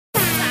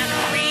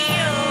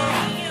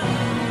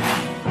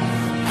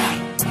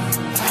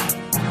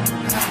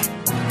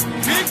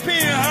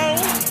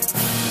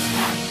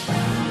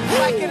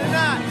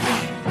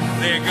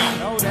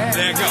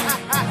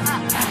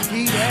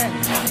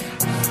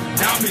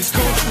I'm as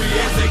country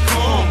as they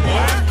come,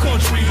 boy,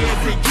 country as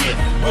they get,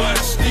 but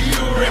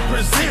still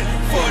represent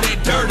for that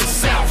dirty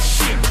South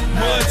shit.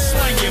 Mud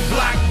slinging,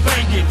 block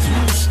banging, to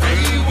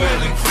stay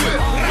well equipped.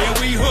 Yeah,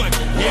 we hunt,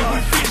 yeah,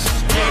 we fish,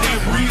 yeah,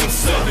 that real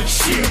southern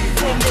shit.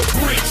 From the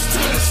bricks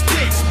to the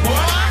sticks,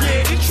 boy,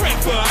 yeah, the track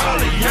for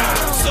all of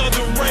y'all.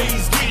 Southern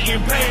rays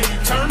getting paid,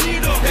 turn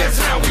it up, that's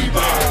how we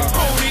ball.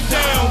 Hold it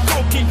down,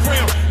 coke and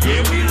crown,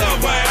 yeah, we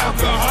love our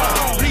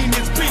alcohol. Lean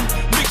is pink,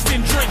 mixed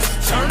in drinks,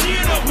 turn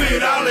it up with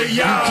all of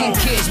y'all. You can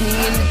catch me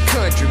in the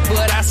country,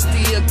 but I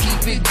still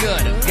keep it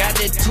gutter. Got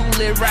that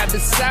toolie right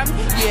beside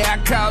me, yeah,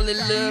 I call it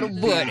Little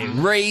Buddy.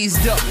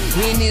 Raised up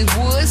in his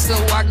woods, so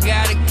I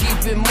gotta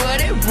keep it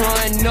muddy.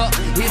 Run up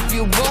if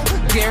you won't,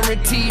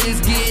 guaranteed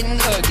it's getting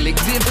ugly.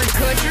 Different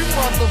country,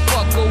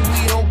 motherfucker,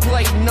 we don't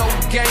play no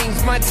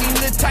games. My team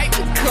the type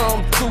to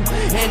come through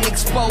and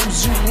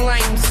expose you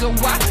lame. So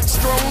I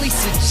strongly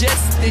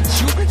suggest that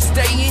you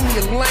stay in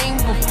your lane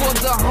before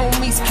the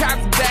homies cock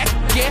back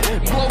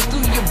and blow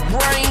through your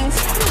brains.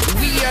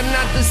 We are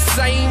not the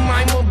same,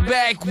 I'm a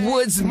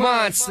backwoods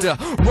monster.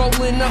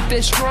 Rolling up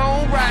that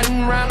strong,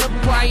 riding around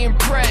applying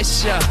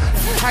pressure.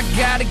 I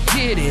gotta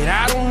get it,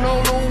 I don't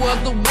know no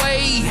other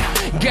way.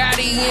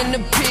 Gotti in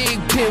the pig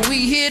pen,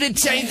 we here to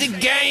change the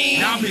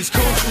game. I'm as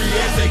country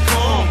as they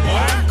come,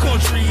 boy,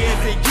 country as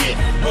they get,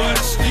 but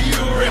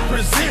still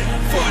represent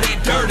for that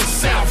dirty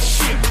South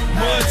shit.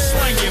 Mud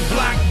slinging,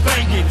 block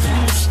banging,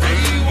 to stay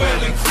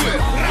well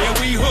equipped. Yeah,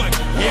 we hunt,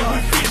 yeah, we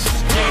fish,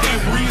 yeah,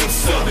 that real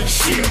southern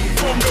shit.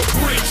 From the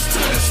bricks to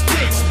the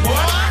sticks, boy,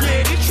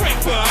 yeah, the track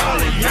for all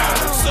of y'all.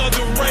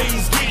 Southern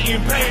rays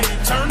getting paid,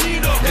 turn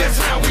it up, that's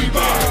how we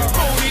ball.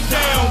 Hold it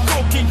down,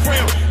 coke and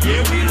crown,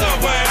 yeah, we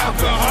love our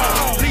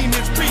alcohol. Lean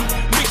is pink,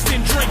 mixed in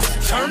drinks,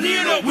 turn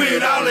it up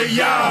with all of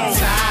y'all.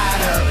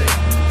 Tired of it,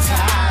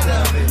 tired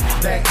of it.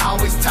 They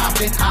always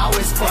talking,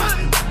 always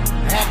frontin',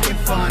 acting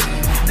funny.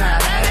 Nah,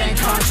 that ain't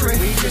country,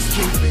 we just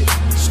keep it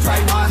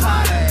straight 100.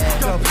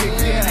 The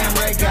pickin' and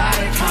we got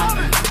it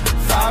coming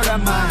for the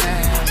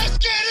money. Let's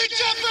get it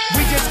jumpin'!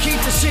 We just keep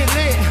the shit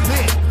lit,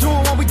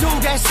 doing what we do,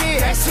 that's it.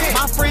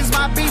 My friends,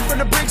 my beef from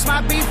the bricks, my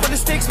beef from the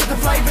sticks. With the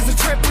flavors of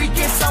trip, we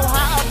get so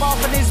high up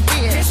off of this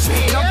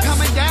bitch. I'm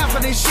coming down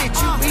for this shit,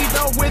 you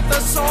either with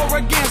us or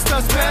against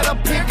us. Better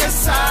pick a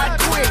side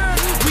quick.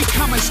 We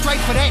coming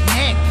straight for that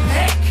neck.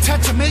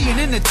 Touch a million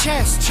in the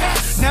chest.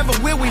 Never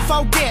will we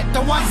forget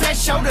the ones that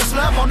showed us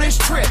love on this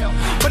trip.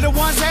 But the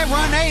ones that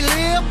run they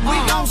live, we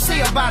gon' see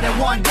about it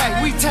one day.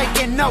 We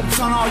taking notes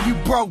on all you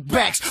broke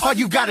backs. All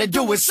you gotta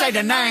do is say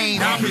the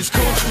name. I'm as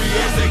country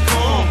as they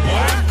come,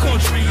 boy,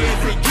 country as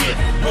they get,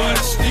 but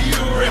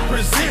still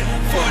represent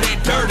for that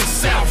dirty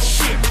South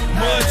shit.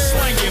 Mud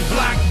slinging,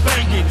 block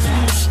banging, to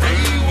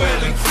stay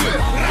well equipped.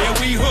 Yeah,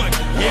 we hunt,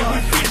 yeah,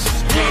 we fish,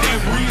 yeah, that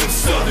real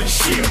southern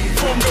shit.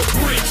 From the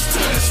bricks to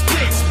the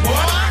sticks, boy,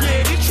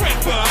 yeah, the track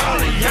for all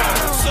of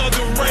y'all.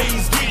 Southern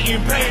rays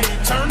getting paid,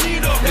 turn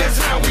it up, that's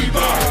how we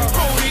ball.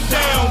 Hold it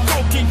down,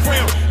 coke and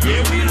crown,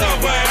 yeah, we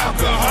love our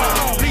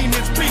alcohol. Lean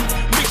is pink,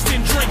 mixed in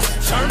drinks,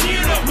 turn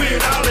it up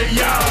with all of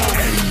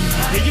y'all.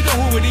 Yeah, you know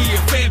who it is,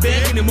 fat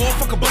bag and the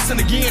motherfucker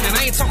bustin' again. And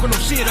I ain't talking no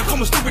shit, I'm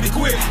coming stupid and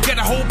quick. Got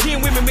a whole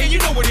pen with me, man,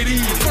 you know what it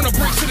is. From the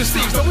bricks to the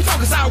sticks, but we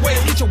talking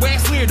sideways. Get your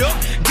ass cleared up,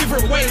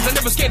 different ways. I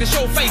never scared to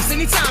show face,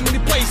 anytime,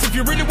 any place. If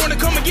you really wanna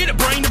come and get it,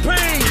 bring the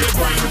pain. Yeah,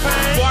 bring the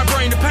pain. Boy,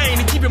 bring the pain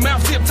and keep your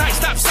mouth zip tight.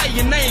 Stop saying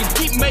your name,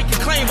 keep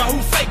making claims about who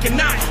fake and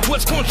not.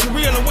 What's country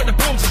real and what the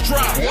bones is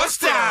drop. What's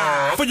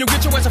that? For you get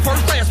your ass a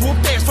first class, whoop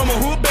ass from a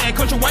hood bag.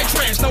 Country white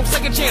trash, no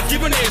second chance,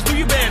 give an ass, do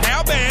your bad,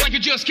 how bad? Like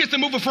you just kissed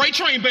and move a freight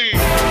train band.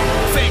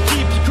 Fat,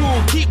 keep you cool,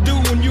 keep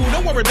doing you.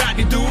 Don't worry about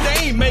the dude,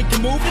 they ain't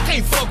making move, they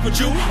can't fuck with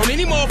you on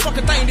any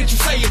motherfucking thing that you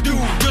say you do.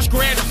 Just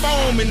grab the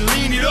foam and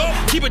lean it up,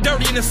 keep it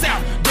dirty in the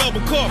South,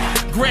 double cup,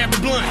 grab the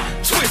blunt,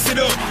 twist it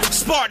up,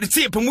 spark the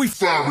tip and we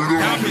fire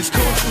it up. I'm as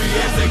country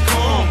as they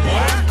come,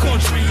 boy,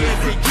 country as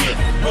they get,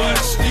 but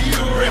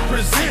still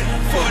represent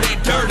for that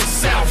dirty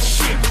South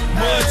shit.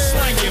 Mud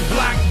slinging,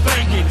 block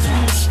banging, to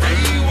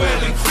stay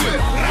well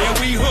equipped. Yeah,